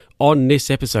On this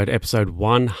episode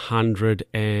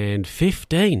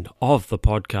 115 of the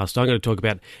podcast, I'm going to talk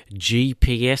about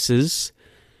GPSs,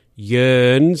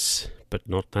 yearns, but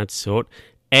not that sort,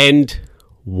 and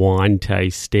wine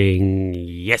tasting.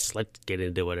 Yes, let's get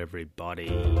into it, everybody.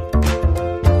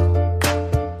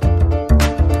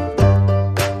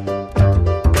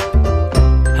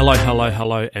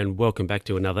 Hello, and welcome back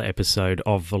to another episode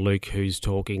of the Luke Who's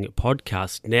Talking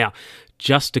podcast. Now,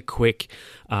 just a quick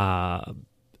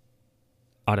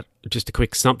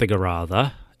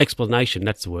explanation,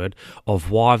 that's the word,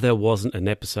 of why there wasn't an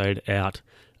episode out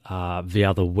the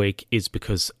other week is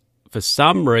because for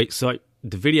some reason, so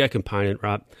the video component,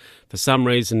 right, for some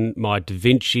reason my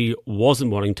DaVinci wasn't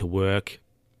wanting to work,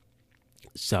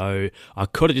 so I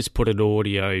could have just put an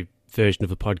audio version of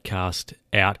the podcast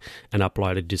out and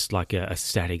uploaded just like a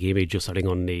static image or something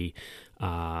on the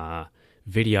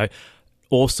video.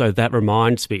 Also, that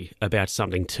reminds me about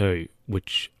something too,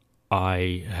 which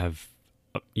I have,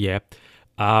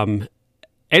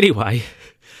 anyway,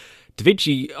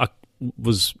 DaVinci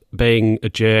was being a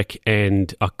jerk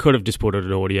and I could have just put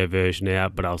an audio version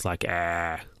out, but I was like,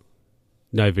 no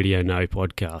video, no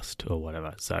podcast or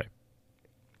whatever. So,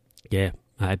 yeah,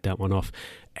 I had that one off.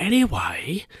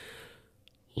 Anyway,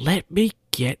 let me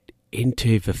get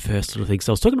into the first little thing.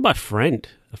 So I was talking to my friend,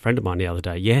 a friend of mine the other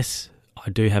day. Yes,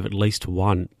 I do have at least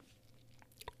one.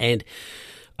 And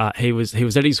he was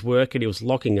at his work and he was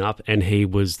locking up, and he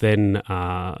was then,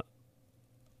 I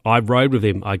rode with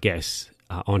him, I guess,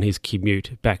 on his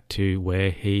commute back to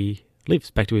where he lives,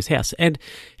 back to his house. And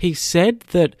he said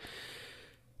that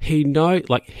he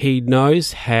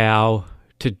knows how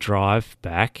to drive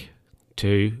back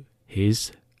to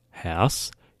his house.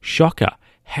 Shocker.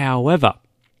 However,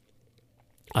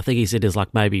 I think he said there's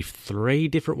like maybe 3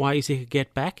 different ways he could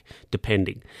get back,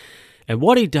 depending. And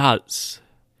what he does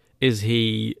is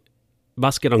he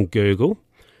must get on Google,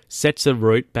 sets a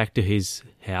route back to his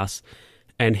house,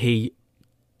 and he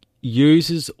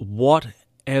uses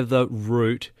whatever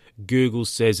route Google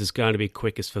says is going to be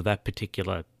quickest for that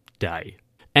particular day.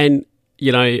 And,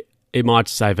 you know, it might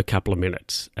save a couple of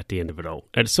minutes at the end of it all.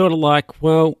 And it's sort of like,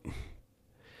 well,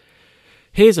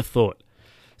 here's a thought.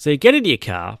 So you get into your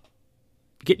car,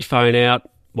 get your phone out,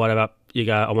 whatever, you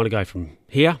go, I want to go from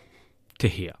here to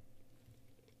here.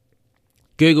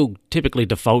 Google typically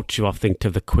defaults you, I think,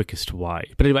 to the quickest way.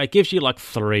 But anyway, it gives you like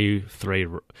three.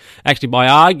 Actually, my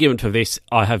argument for this,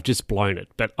 I have just blown it,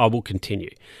 but I will continue.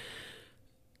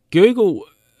 Google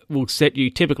will set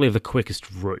you typically the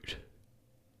quickest route.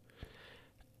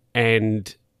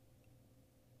 And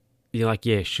you're like,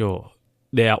 yeah, sure.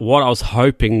 Now, what I was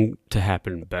hoping to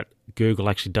happen, but Google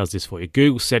actually does this for you.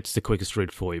 Google sets the quickest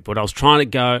route for you. But I was trying to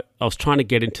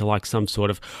get into like some sort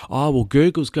of,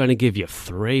 Google's going to give you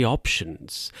 3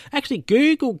 options. Actually,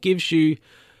 Google gives you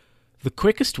the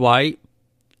quickest way,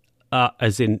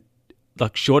 as in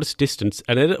like shortest distance,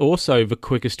 and then also the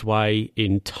quickest way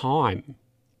in time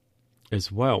as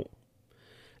well.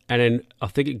 And then I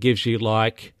think it gives you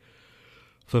like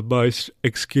the most,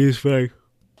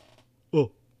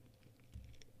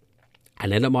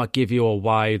 and then it might give you a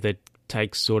way that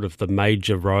takes sort of the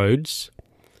major roads.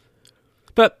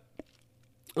 But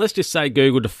let's just say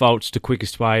Google defaults to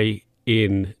quickest way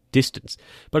in distance.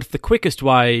 But if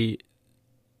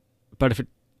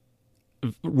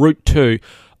route 2,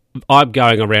 I'm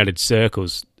going around in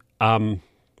circles, why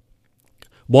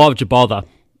would you bother?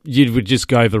 You would just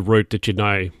go the route that you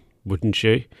know, wouldn't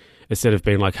you? Instead of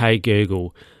being like, hey,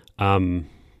 Google,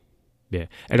 yeah.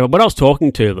 And when I was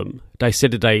talking to them, they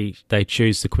said that they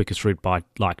choose the quickest route by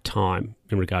like time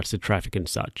in regards to traffic and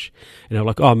such. And I'm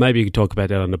like, maybe you could talk about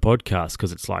that on the podcast,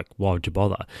 because it's like, why would you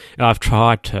bother? And I've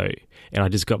tried to, and I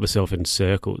just got myself in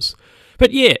circles.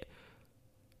 But yeah,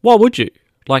 why would you?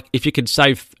 Like, if you could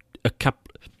save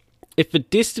if the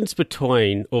distance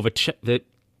between, or the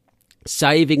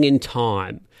saving in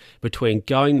time between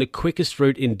going the quickest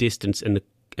route in distance and the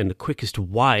quickest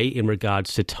way in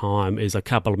regards to time is a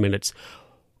couple of minutes,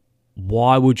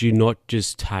 why would you not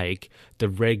just take the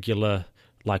regular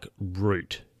like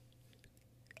route?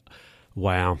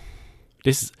 Wow.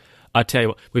 I tell you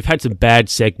what, we've had some bad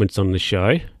segments on the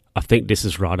show. I think this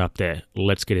is right up there.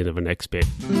 Let's get into the next bit.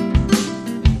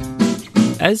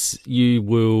 As you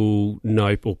will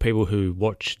know, or people who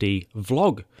watch the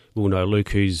vlog will know, Luke,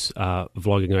 who's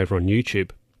vlogging over on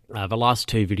YouTube, the last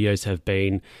 2 videos have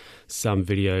been some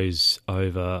videos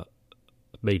over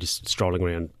me just strolling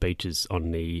around beaches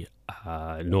on the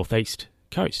northeast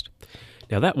coast.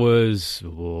 Now, that was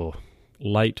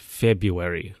late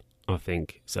February, I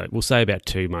think. So we'll say about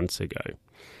 2 months ago,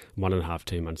 1.5,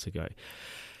 2 months ago.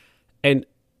 And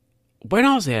when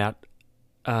I was out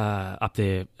up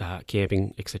there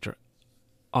camping, etc.,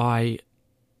 I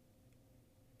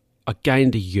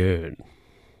gained a yearn.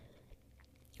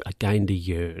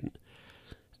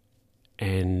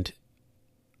 And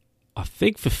I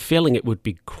think fulfilling it would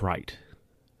be great,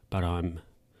 but I'm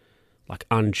like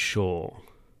unsure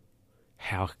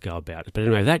how I could go about it. But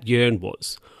anyway, that yearn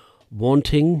was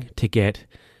wanting to get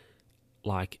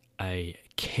like a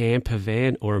camper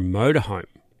van or a motorhome,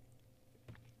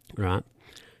 right?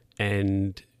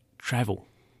 And travel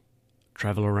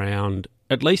around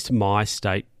at least my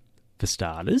state for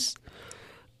starters,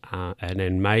 and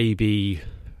then maybe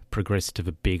progress to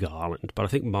the big island. But I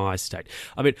think my state,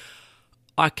 I mean,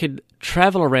 I could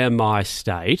travel around my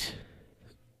state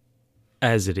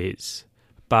as it is,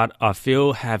 but I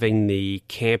feel having the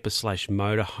camper /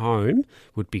 motorhome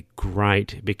would be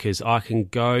great because I can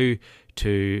go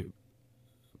to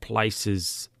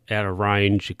places out of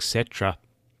range, etc.,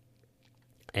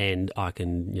 and I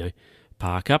can,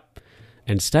 park up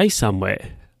and stay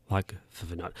somewhere like for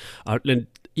the night.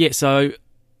 So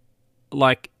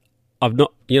like I've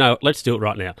not, let's do it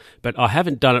right now. But I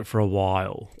haven't done it for a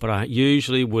while. But I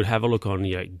usually would have a look on,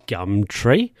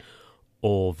 Gumtree,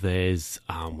 or there's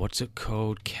what's it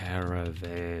called,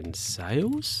 Caravan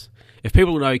Sales. If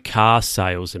people know car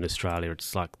sales in Australia,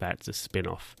 it's like that. It's a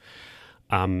spin-off.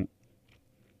 And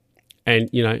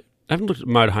I haven't looked at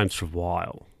motorhomes for a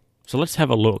while. So let's have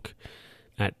a look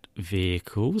at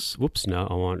vehicles. Whoops, no,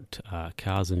 I want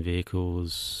cars and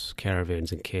vehicles,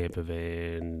 caravans and camper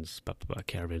vans,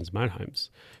 caravans, motorhomes.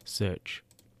 Search.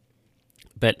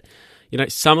 But,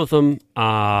 some of them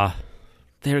are,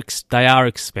 they are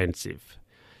expensive,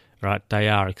 right? They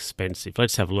are expensive.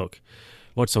 Let's have a look.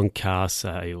 What's on car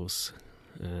sales?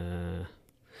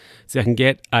 So I can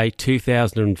get a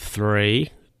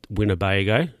 2003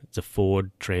 Winnebago. It's a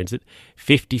Ford Transit.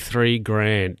 53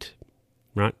 grand,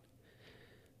 right?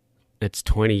 It's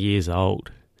 20 years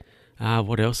old.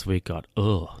 What else have we got?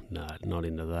 Oh, no, not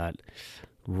into that.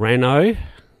 Renault.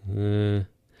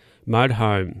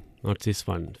 Motorhome. What's this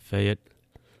one? Fiat.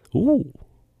 Ooh.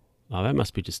 Oh, that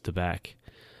must be just the back.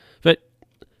 But,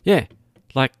 yeah,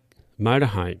 like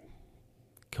motorhome.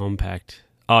 Compact.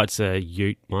 Oh, it's a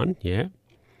ute one, yeah.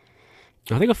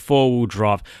 I think a four-wheel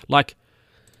drive. Like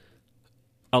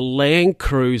a Land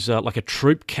Cruiser, like a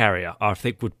troop carrier, I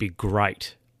think would be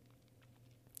great.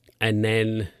 And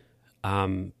then,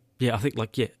 I think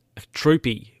a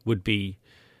troopy would be,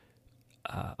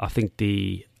 I think,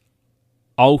 the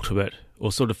ultimate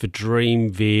or sort of a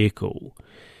dream vehicle,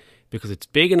 because it's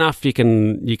big enough you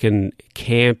can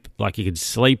camp, like you can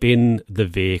sleep in the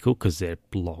vehicle because they're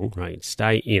long, right?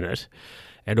 Stay in it,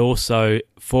 and also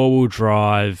four-wheel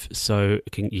drive, so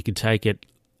you can take it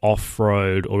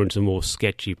off-road or into more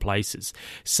sketchy places.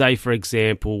 Say, for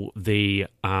example, the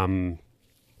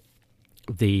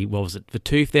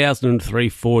 2003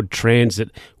 Ford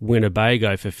Transit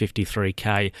Winnebago for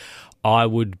 $53,000. I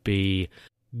would be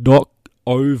not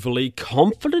overly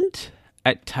confident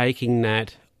at taking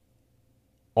that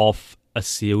off a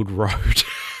sealed road,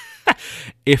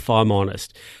 if I'm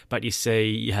honest. But you see,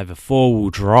 you have a four-wheel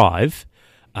drive.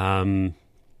 I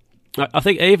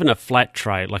think even a flat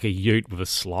tray, like a ute with a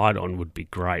slide on, would be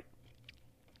great.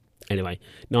 Anyway,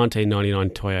 1999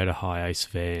 Toyota Hiace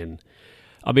van.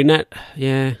 I mean,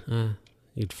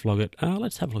 you'd flog it. Oh,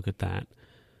 let's have a look at that.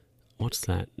 What's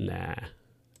that? Nah.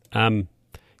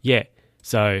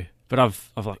 So, but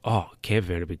I've like, camper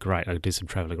van would be great. I could do some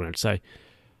travelling around. So,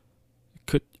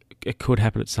 it could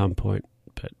happen at some point,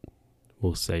 but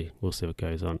we'll see. We'll see what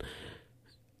goes on.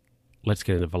 Let's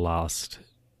get into the last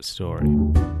story.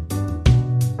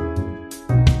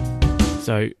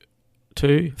 So,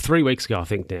 3 weeks ago, I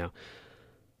think now,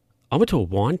 I went to a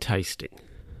wine tasting.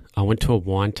 And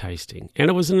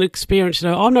it was an experience.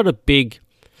 I'm not a big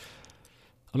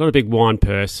wine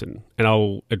person, and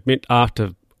I'll admit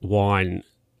after wine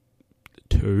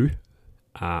 2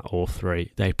 or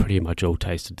 3, they pretty much all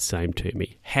tasted the same to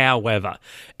me. However,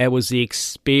 it was the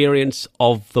experience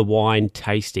of the wine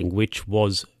tasting which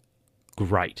was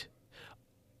great.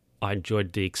 I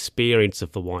enjoyed the experience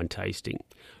of the wine tasting,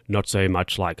 not so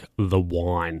much like the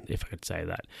wine, if I could say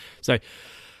that. So,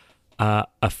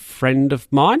 a friend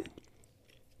of mine,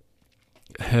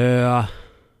 now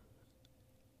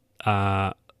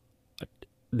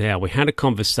we had a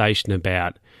conversation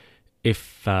about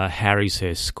if Harry's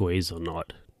her squeeze or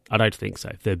not. I don't think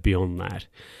so. They're beyond that.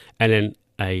 And then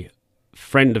a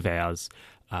friend of ours,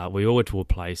 we all went to a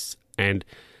place, and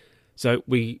so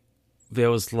there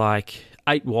was like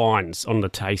 8 wines on the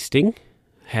tasting.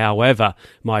 However,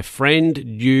 my friend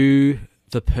knew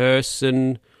the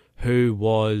person who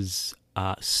was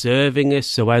serving us,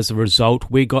 so as a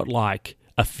result, we got like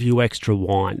a few extra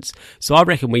wines. So I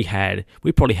reckon we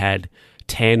probably had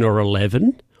 10 or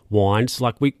 11 wines.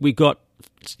 Like we got,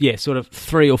 sort of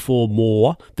 3 or 4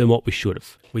 more than what we should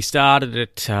have. We started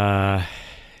at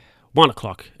 1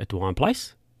 o'clock at the wine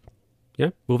place. Yeah,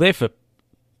 we were there for a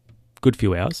good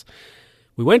few hours.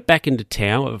 We went back into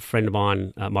town. A friend of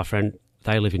mine, my friend,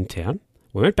 they live in town.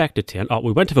 We went back to town.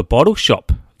 We went to the bottle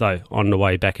shop, though, on the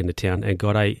way back into town and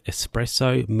got a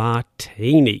espresso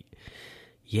martini.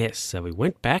 Yes, so we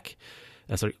went back.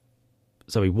 So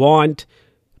we wined,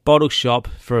 bottle shop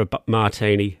for a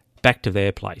martini, back to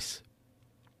their place.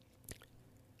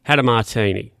 Had a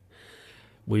martini.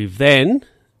 We then,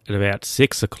 at about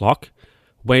 6 o'clock,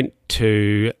 went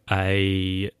to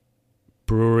a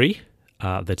brewery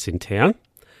that's in town.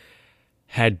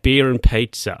 Had beer and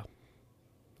pizza.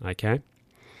 Okay.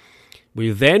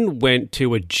 We then went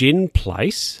to a gin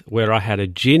place where I had a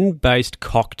gin-based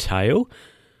cocktail,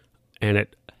 and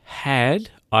it had,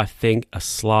 I think, a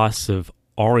slice of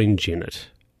orange in it.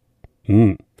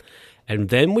 And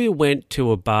then we went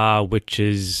to a bar which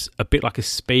is a bit like a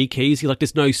speakeasy. Like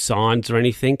there's no signs or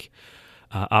anything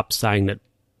up saying that,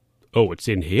 oh, it's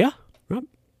in here, right?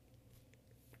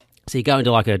 So you go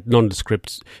into like a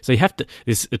nondescript. So you have to.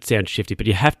 It sounds shifty, but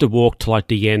you have to walk to like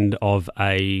the end of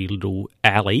a little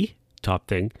alley type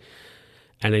thing,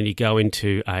 and then you go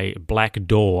into a black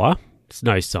door. There's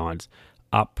no signs.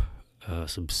 Up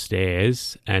some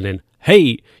stairs, and then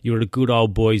hey, you're at a good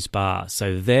old boys bar.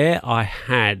 So there I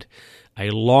had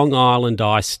a Long Island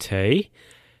iced tea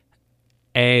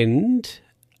and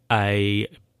a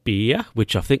beer,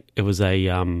 which I think it was a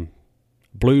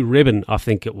Blue Ribbon. I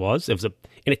think it was. It was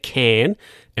in a can,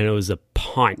 and it was a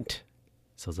pint.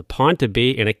 So it was a pint of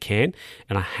beer in a can,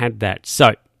 and I had that.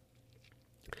 So,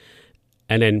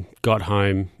 and then got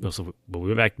home. Also, we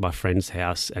went back to my friend's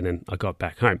house, and then I got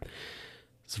back home.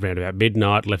 It's around about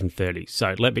midnight, 11:30.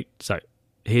 So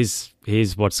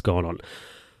here's what's going on.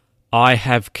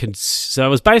 So it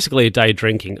was basically a day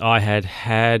drinking. I had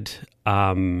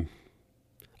I'll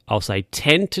say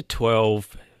 10 to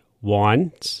 12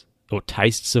 wines or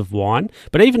tastes of wine.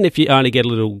 But even if you only get a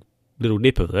little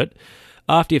nip of it,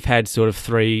 after you've had sort of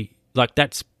 3, like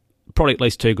that's probably at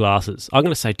least 2 glasses. I'm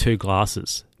going to say 2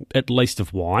 glasses at least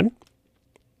of wine.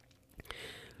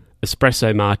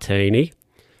 Espresso martini,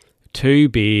 2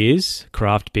 beers,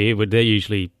 craft beer, but they're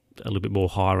usually a little bit more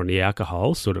higher on the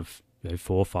alcohol, sort of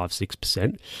 4, 5,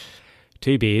 6%.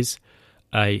 2 beers,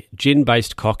 a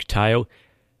gin-based cocktail,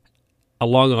 a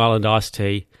Long Island iced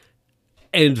tea,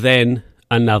 and then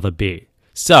another beer.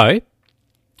 So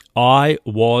I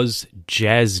was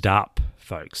jazzed up,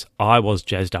 folks. I was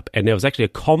jazzed up. And there was actually a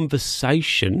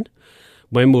conversation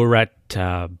when we were at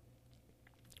the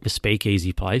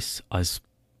speakeasy place. We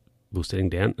were sitting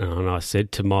down, and I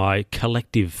said to my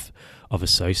collective of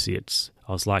associates,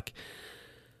 I was like,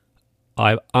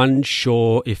 I'm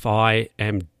unsure if I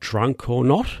am drunk or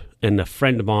not. And a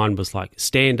friend of mine was like,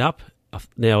 stand up.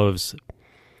 Now it was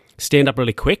stand up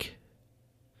really quick.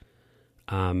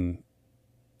 And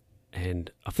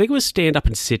I think it was stand up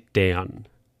and sit down,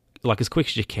 like as quick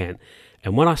as you can.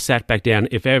 And when I sat back down,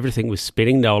 if everything was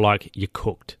spinning, they were like, you're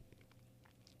cooked.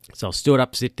 So I stood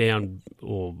up, sit down,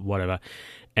 or whatever,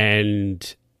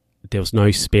 and there was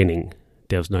no spinning.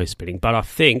 But I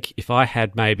think if I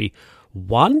had maybe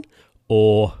 1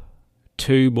 or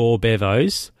 2 more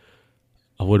bevos,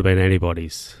 I would have been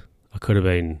anybody's. I could have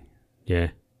been, yeah.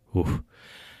 Oof.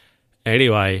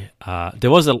 Anyway, there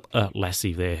was a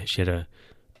lassie there. She had a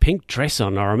pink dress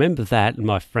on. I remember that, and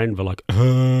my friend were like,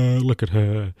 look at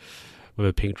her with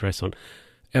a pink dress on.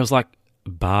 It was like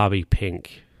Barbie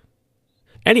pink.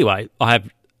 Anyway,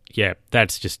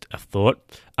 that's just a thought.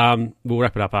 We'll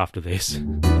wrap it up after this.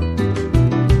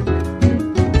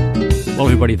 Well,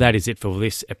 everybody, that is it for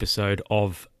this episode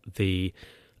of the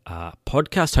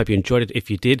podcast. Hope you enjoyed it. If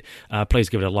you did, please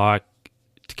give it a like.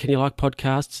 Can you like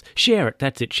podcasts? Share it.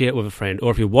 That's it. Share it with a friend.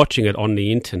 Or if you're watching it on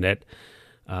the internet,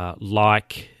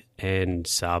 like and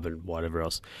sub and whatever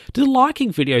else. Do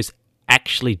liking videos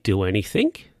actually do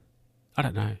anything? I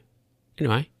don't know.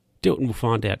 Anyway, do it and we'll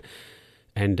find out.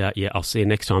 And I'll see you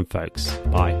next time, folks.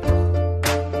 Bye.